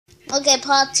Okay,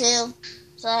 part 2.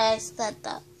 Sorry, I said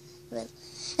that.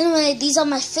 Anyway, these are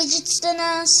my fidget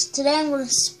spinners. Today I'm going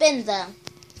to spin them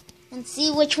and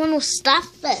see which one will stop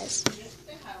first.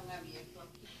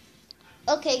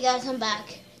 Okay, guys, I'm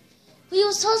back. We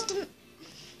were supposed to...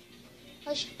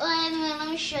 anyway, let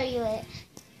me show you it.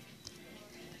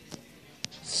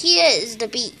 Here is the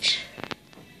beach.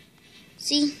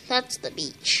 See, that's the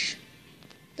beach.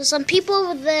 There's some people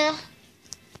over there.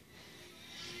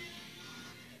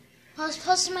 I was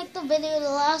supposed to make the video the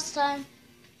last time.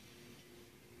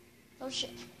 Oh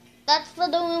shit. That's for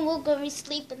the one we're going to be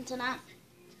sleeping tonight.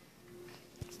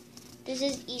 This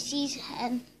is EC's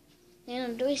and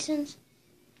Dawson's.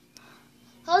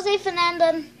 Jose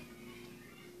Fernando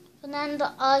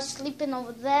are sleeping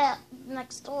over there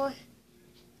next door.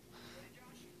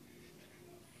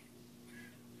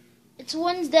 It's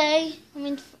Wednesday.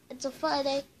 It's a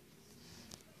Friday.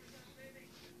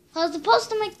 I was supposed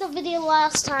to make the video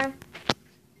last time.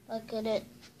 I couldn't.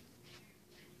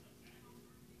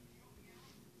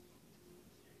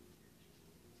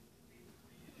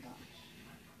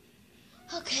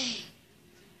 Okay.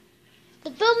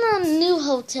 They're building a new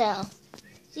hotel.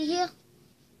 See here?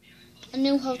 A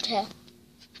new hotel.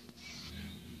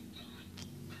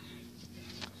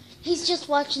 He's just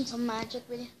watching some magic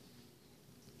video.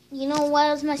 You know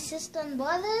where's my sister and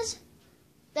brothers?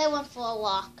 They went for a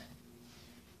walk.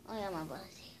 Oh yeah, my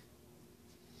brother's here.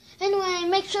 Anyway,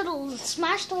 make sure to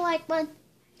smash the like button,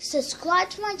 subscribe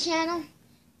to my channel,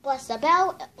 press the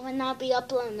bell when I'll be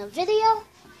uploading a video,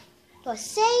 press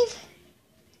save,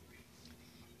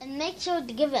 and make sure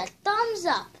to give it a thumbs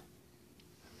up.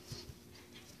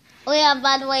 Oh yeah,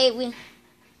 by the way,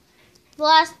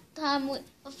 last time,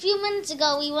 a few minutes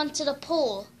ago, we went to the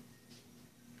pool.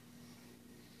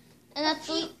 And a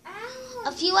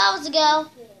few hours ago,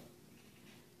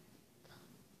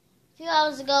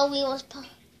 we was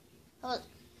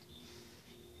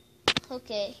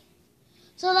okay.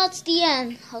 So that's the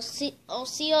end. I'll see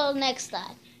you all next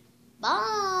time.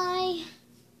 Bye.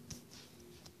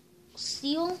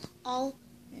 See you all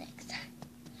next time.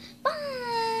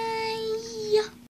 Bye.